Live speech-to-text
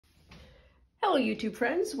Hello YouTube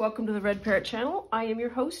friends, welcome to the Red Parrot channel. I am your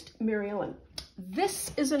host, Mary Ellen. This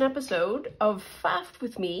is an episode of Faff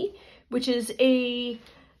with Me, which is a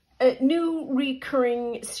new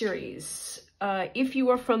recurring series. If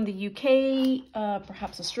you are from the UK,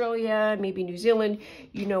 perhaps Australia, maybe New Zealand,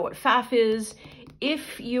 you know what Faff is.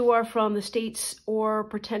 If you are from the States or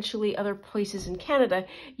potentially other places in Canada,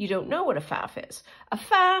 you don't know what a Faff is. A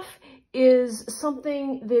Faff is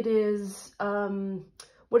something that is,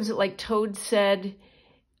 what is it, like Toad said,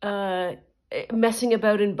 messing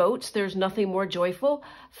about in boats, there's nothing more joyful.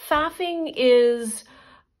 Faffing is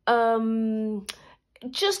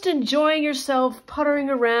just enjoying yourself, puttering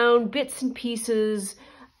around, bits and pieces.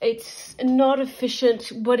 It's not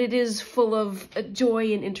efficient, but it is full of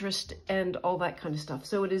joy and interest and all that kind of stuff.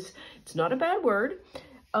 So it's not a bad word,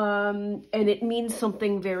 and it means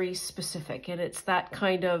something very specific. And it's that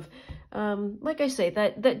kind of, like I say,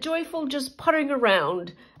 that joyful, just puttering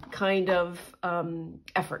around kind of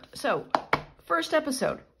effort. So, first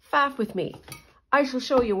episode, Faff with me. I shall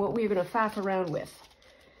show you what we're going to faff around with.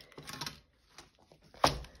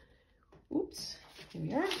 Oops, here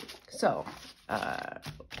we are. So,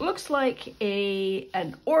 looks like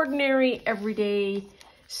an ordinary, everyday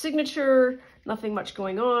signature. Nothing much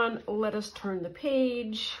going on. Let us turn the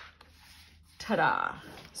page. Ta-da!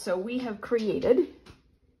 So we have created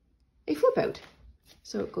a flip out.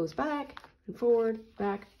 So it goes back and forward,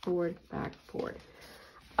 back, forward, back, forward.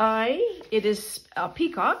 It is a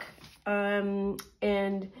peacock, and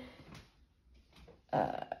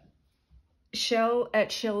Shell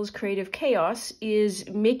at Shell's Creative Chaos is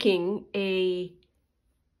making a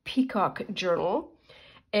peacock journal,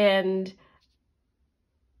 and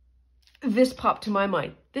this popped to my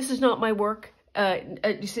mind. This is not my work.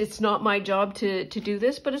 It's not my job to do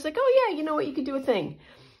this, but it's like, oh yeah, you know what, you could do a thing.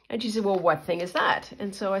 And she said, well, what thing is that?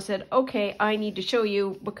 And so I said, okay, I need to show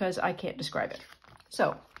you because I can't describe it.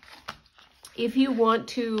 So if you want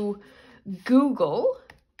to Google,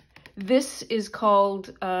 this is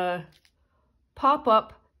called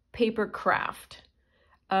pop-up paper craft.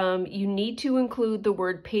 You need to include the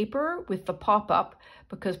word paper with the pop-up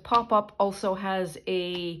because pop-up also has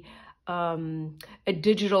a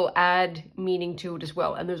digital ad meaning to it as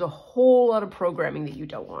well. And there's a whole lot of programming that you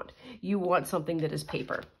don't want. You want something that is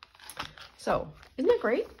paper. So isn't that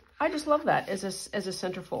great? I just love that as a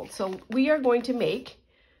centerfold. So we are going to make,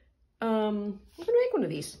 we're going to make one of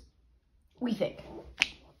these, we think.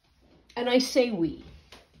 And I say we.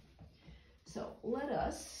 So let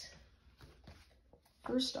us,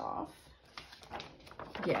 first off,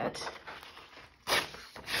 get,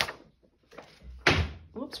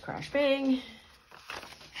 whoops, crash bang.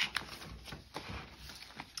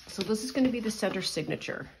 So this is going to be the center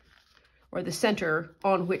signature, or the center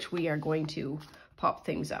on which we are going to pop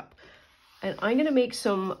things up. And I'm going to make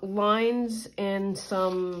some lines and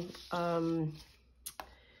some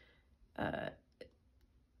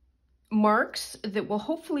marks that will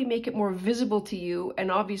hopefully make it more visible to you.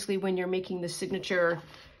 And obviously when you're making the signature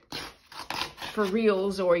for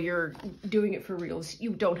reels or you're doing it for reels,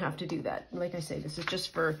 you don't have to do that. Like I say, this is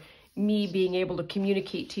just for me being able to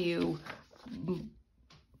communicate to you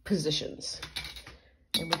positions.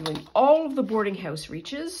 And we're doing all of the boarding house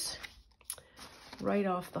reaches right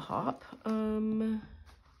off the hop. Here.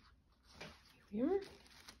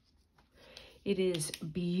 It is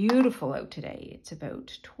beautiful out today. It's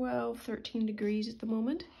about 12, 13 degrees at the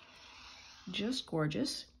moment. Just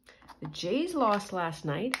gorgeous. The Jays lost last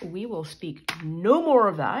night. We will speak no more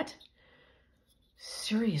of that.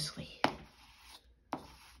 Seriously.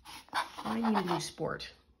 I need a new sport.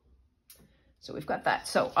 So we've got that.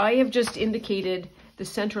 So I have just indicated the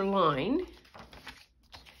center line,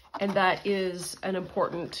 and that is an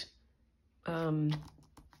important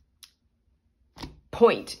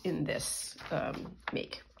point in this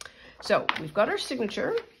make. So we've got our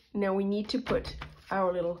signature. Now we need to put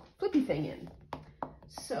our little flippy thing in.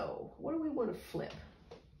 So what do we want to flip?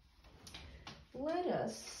 Let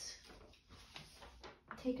us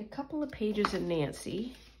take a couple of pages of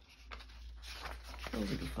Nancy. Those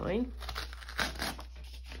would be fine.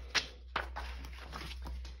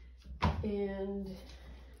 And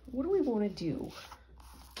what do we want to do?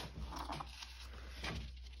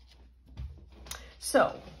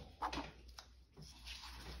 So,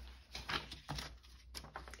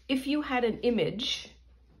 if you had an image,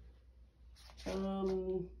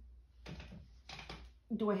 do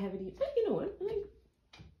I have any? You know what?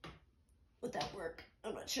 Would that work?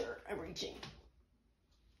 I'm not sure. I'm reaching.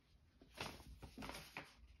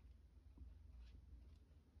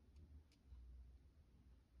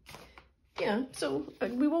 Yeah, So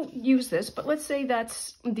we won't use this, but let's say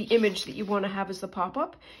that's the image that you want to have as the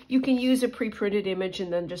pop-up. You can use a pre-printed image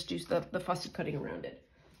and then just use the fussy cutting around it.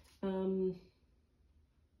 Oh,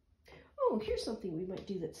 here's something we might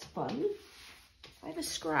do that's fun. I have a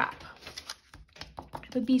scrap. I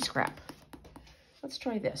have a bee scrap. Let's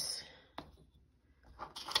try this.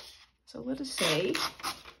 So let us say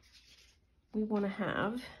we want to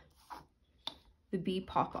have the bee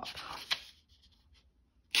pop-up.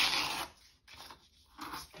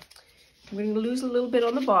 I'm going to lose a little bit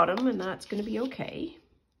on the bottom, and that's going to be okay.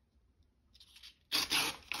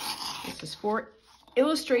 This is for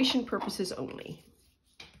illustration purposes only.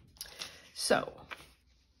 So,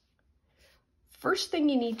 first thing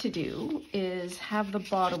you need to do is have the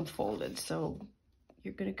bottom folded. So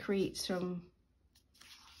you're going to create some,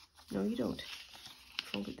 no you don't,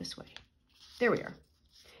 fold it this way. There we are.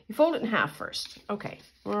 You fold it in half first. Okay,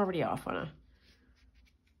 we're already off on a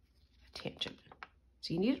tangent.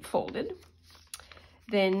 So you need it folded.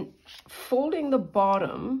 Then folding the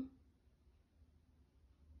bottom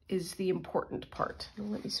is the important part. Now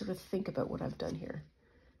let me sort of think about what I've done here.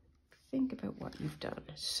 Think about what you've done.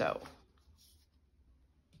 So,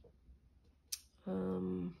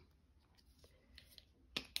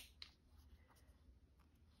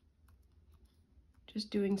 just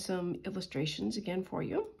doing some illustrations again for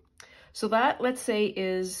you. So that, let's say,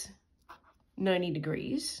 is 90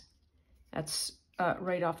 degrees. That's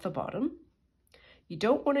right off the bottom. You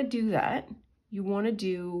don't want to do that. You want to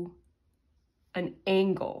do an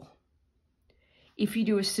angle. If you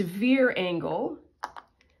do a severe angle,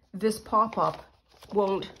 this pop-up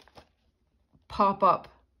won't pop up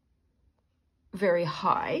very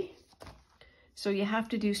high. So you have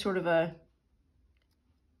to do sort of an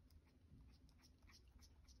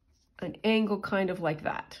angle kind of like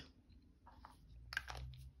that.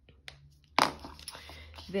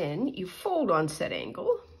 Then you fold on said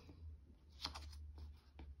angle.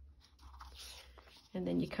 And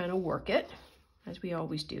then you kind of work it, as we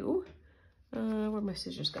always do. Where'd my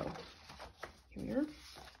scissors go? Here we are.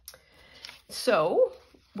 So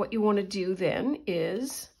what you want to do then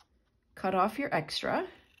is cut off your extra.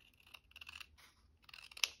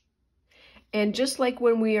 And just like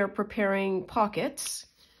when we are preparing pockets,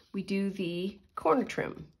 we do the corner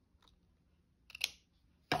trim.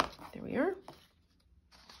 There we are.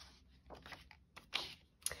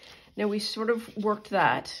 Now we sort of worked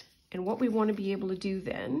that, and what we want to be able to do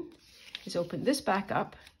then is open this back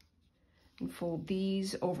up and fold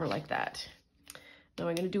these over like that. Now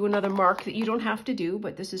I'm going to do another mark that you don't have to do,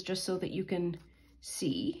 but this is just so that you can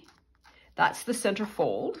see. That's the center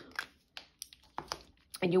fold.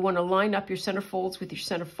 And you want to line up your center folds with your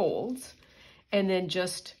center folds, and then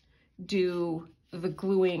just do the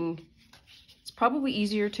gluing. It's probably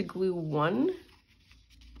easier to glue one.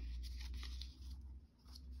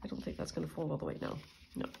 I don't think that's going to fold all the way now.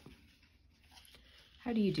 No.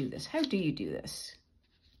 How do you do this? How do you do this?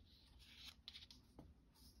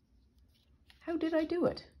 How did I do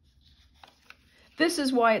it? This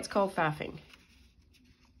is why it's called faffing.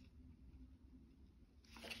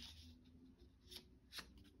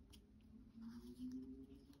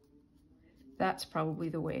 That's probably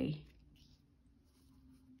the way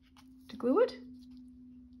to glue it.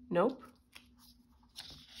 Nope.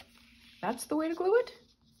 That's the way to glue it?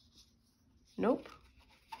 Nope.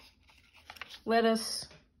 Let us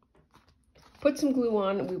put some glue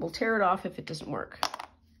on and we will tear it off if it doesn't work.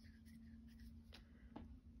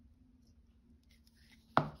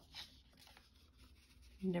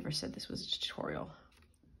 Never said this was a tutorial.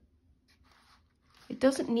 It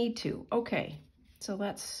doesn't need to. Okay, so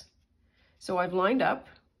I've lined up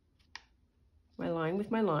my line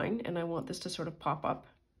with my line, and I want this to sort of pop up.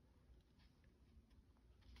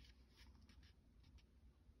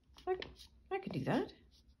 I can do that.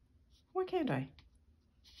 Why can't I?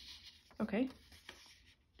 Okay,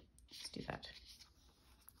 let's do that.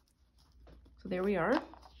 So there we are.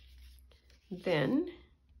 Then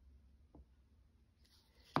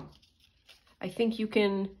I think you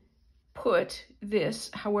can put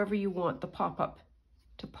this however you want the pop-up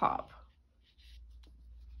to pop.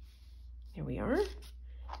 Here we are.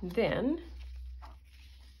 Then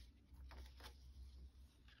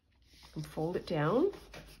and fold it down.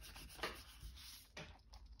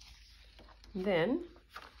 And then,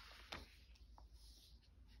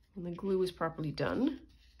 when the glue is properly done,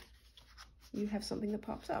 you have something that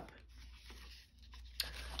pops up.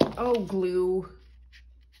 Oh, glue.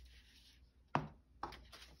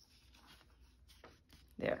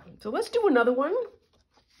 There. So let's do another one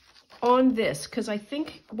on this, because I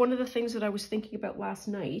think one of the things that I was thinking about last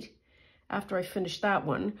night after I finished that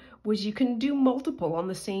one was you can do multiple on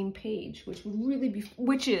the same page, which would really be,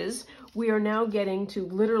 we are now getting to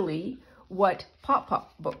literally what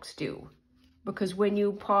pop-pop books do. Because when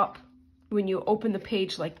you open the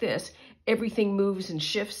page like this, everything moves and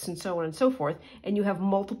shifts and so on and so forth, and you have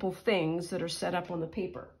multiple things that are set up on the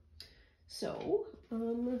paper. So,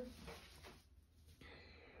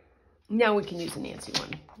 now we can use the Nancy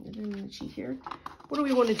one. And then sheet here. What do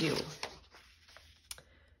we want to do?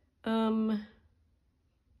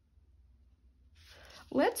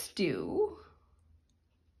 Let's do,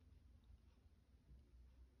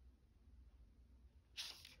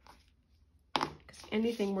 because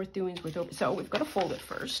anything worth doing is worth open. So we've got to fold it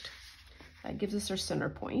first. That gives us our center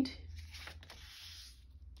point.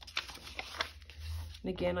 And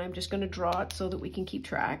again, I'm just going to draw it so that we can keep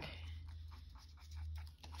track.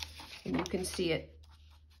 And you can see it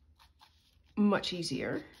much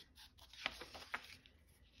easier.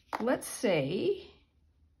 Let's say,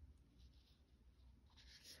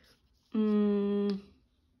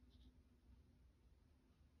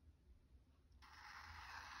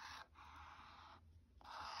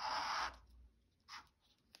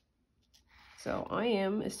 so I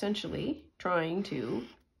am essentially trying to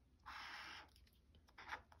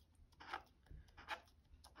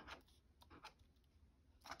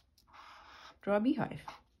draw a beehive.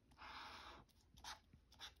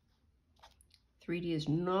 3D is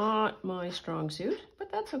not my strong suit,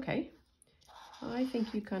 but that's okay. I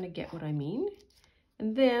think you kind of get what I mean.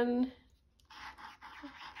 And then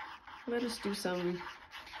let us do some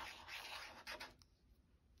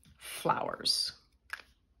flowers.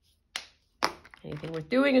 Anything worth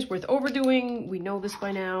doing is worth overdoing. We know this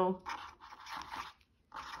by now.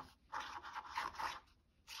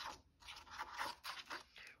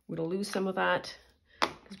 We'll lose some of that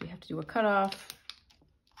because we have to do a cutoff.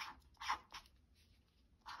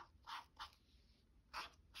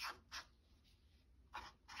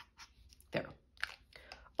 There.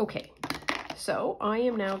 Okay, so I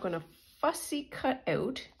am now going to fussy cut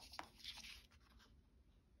out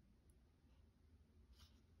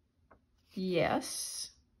yes.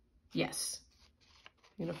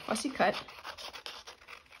 I'm going to fussy cut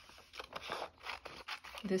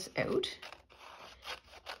this out,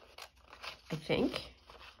 I think.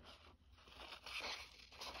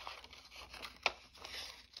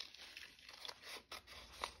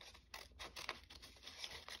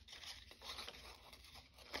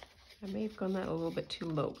 I may have gone that a little bit too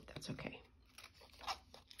low, but that's okay.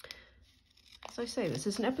 As I say, this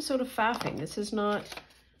is an episode of faffing. This is not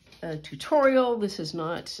a tutorial. This is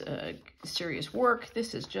not serious work.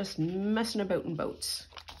 This is just messing about in boats.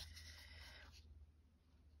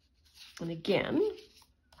 And again,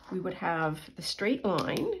 we would have the straight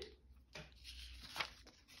line.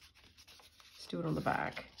 Let's do it on the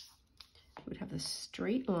back. We would have the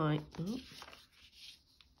straight line. Oh.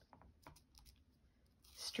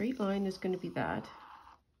 Straight line is going to be that.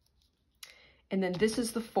 And then this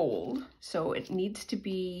is the fold. So it needs to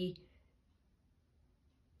be,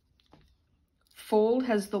 fold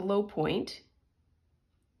has the low point.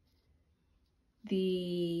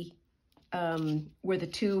 The, where the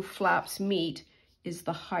two flaps meet is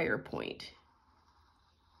the higher point.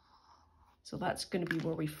 So that's going to be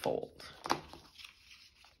where we fold.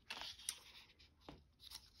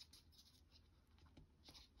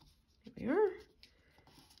 There we are.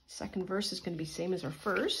 Second verse is going to be same as our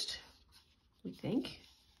first, we think.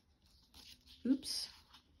 Oops.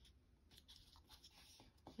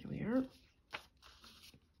 There we are.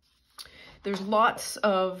 There's lots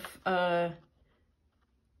of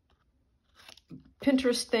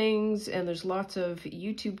Pinterest things, and there's lots of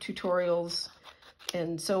YouTube tutorials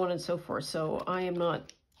and so on and so forth. So I am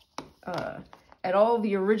not at all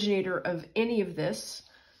the originator of any of this.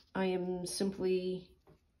 I am simply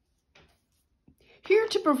here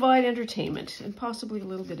to provide entertainment and possibly a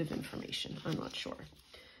little bit of information. I'm not sure.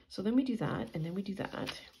 So then we do that, and then we do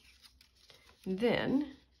that. And then,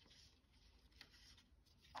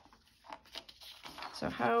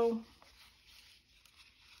 so how,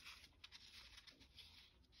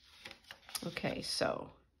 okay,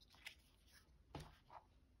 so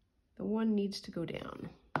the one needs to go down.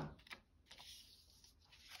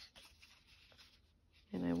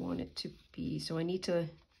 And I want it to be, so I need to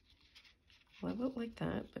level it like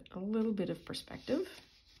that, but a little bit of perspective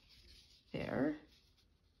there.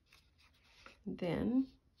 And then,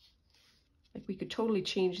 like, we could totally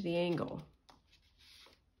change the angle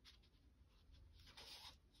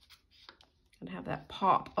and have that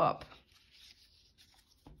pop up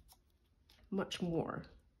much more.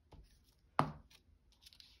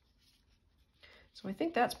 So I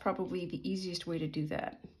think that's probably the easiest way to do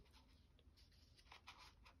that.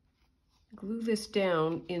 glue this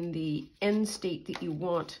down in the end state that you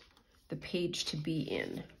want the page to be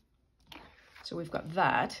in. So we've got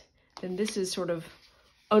that. Then this is sort of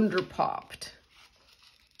under popped,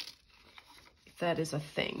 if that is a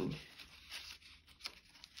thing.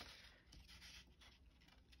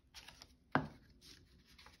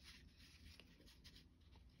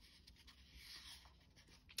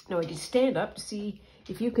 Now I just stand up to see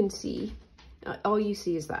if you can see. All you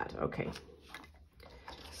see is that. Okay.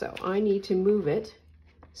 So I need to move it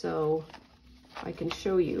so I can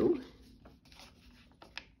show you.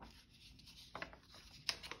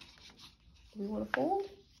 We want to fold?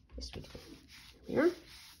 Yes, we do. Here.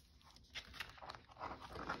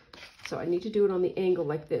 So I need to do it on the angle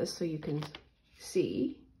like this so you can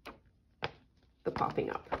see the popping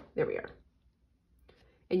up. There we are.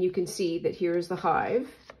 And you can see that here's the hive,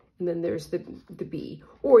 and then there's the bee.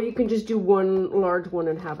 Or you can just do one large one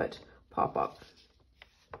and have it pop up.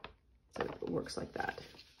 So it works like that.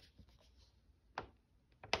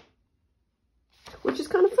 Which is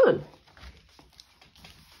kind of fun.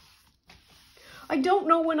 I don't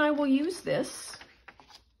know when I will use this.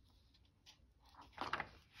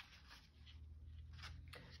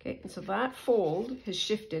 Okay, and so that fold has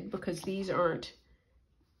shifted because these aren't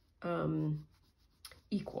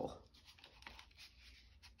equal.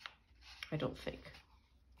 I don't think.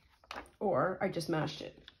 Or I just mashed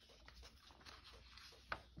it.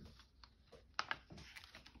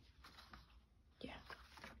 Yeah,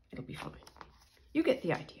 it'll be fine. You get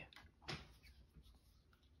the idea.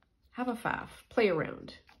 Have a faff, play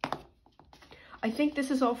around. I think this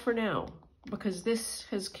is all for now because this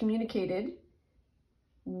has communicated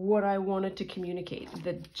what I wanted to communicate.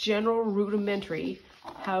 The general rudimentary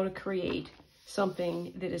how to create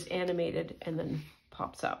something that is animated and then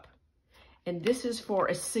pops up. And this is for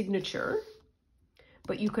a signature,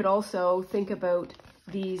 but you could also think about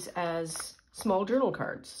these as small journal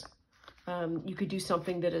cards. You could do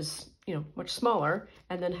something that is, you know, much smaller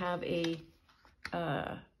and then have a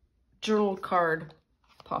journal card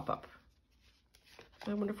pop up.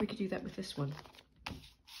 I wonder if we could do that with this one.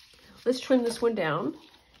 Let's trim this one down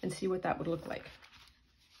and see what that would look like.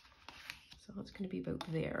 So it's going to be about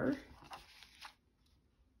there.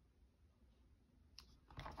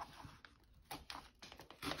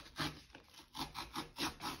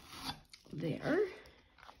 There.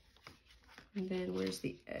 And then where's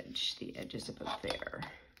the edge? The edge is about there.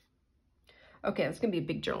 Okay, that's going to be a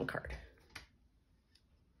big journal card.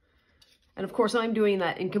 And of course, I'm doing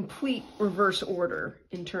that in complete reverse order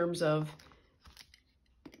in terms of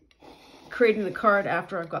creating the card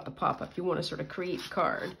after I've got the pop-up. You want to sort of create the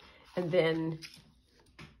card and then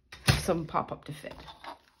have some pop-up to fit.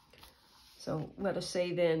 So let us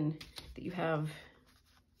say then that you have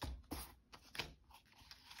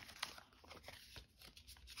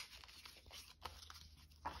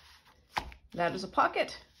that as a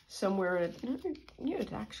pocket somewhere in it. Yeah,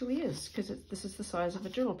 it actually is, because this is the size of a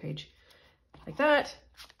journal page. Like that,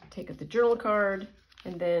 take out the journal card,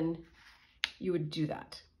 and then you would do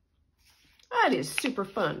that. That is super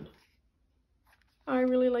fun. I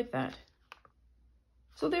really like that.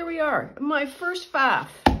 So there we are, my first faff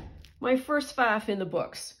in the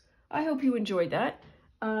books. I hope you enjoyed that.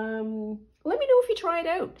 Let me know if you try it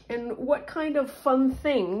out and what kind of fun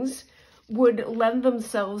things would lend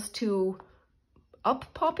themselves to up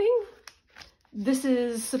popping. This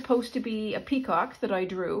is supposed to be a peacock that I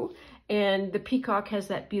drew, and the peacock has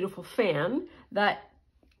that beautiful fan. That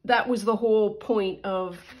was the whole point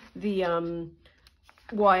of the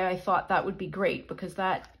why I thought that would be great, because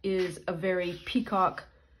that is a very peacock.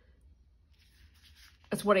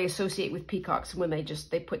 That's what I associate with peacocks, when they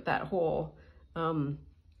put that whole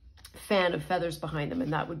fan of feathers behind them,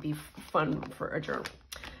 and that would be fun for a journal.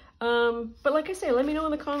 But like I say, let me know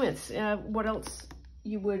in the comments what else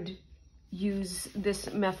you would use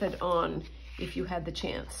this method on if you had the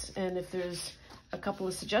chance. And if there's a couple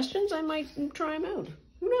of suggestions, I might try them out.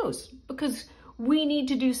 Who knows? Because we need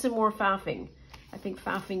to do some more faffing. I think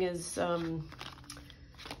faffing is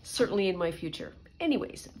certainly in my future.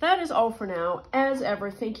 Anyways, that is all for now. As ever,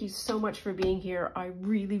 thank you so much for being here. I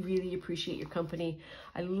really, really appreciate your company.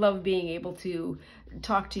 I love being able to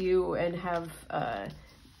talk to you and have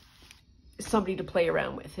somebody to play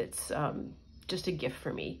around with. It's just a gift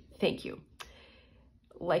for me. Thank you.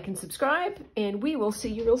 Like and subscribe, and we will see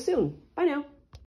you real soon. Bye now.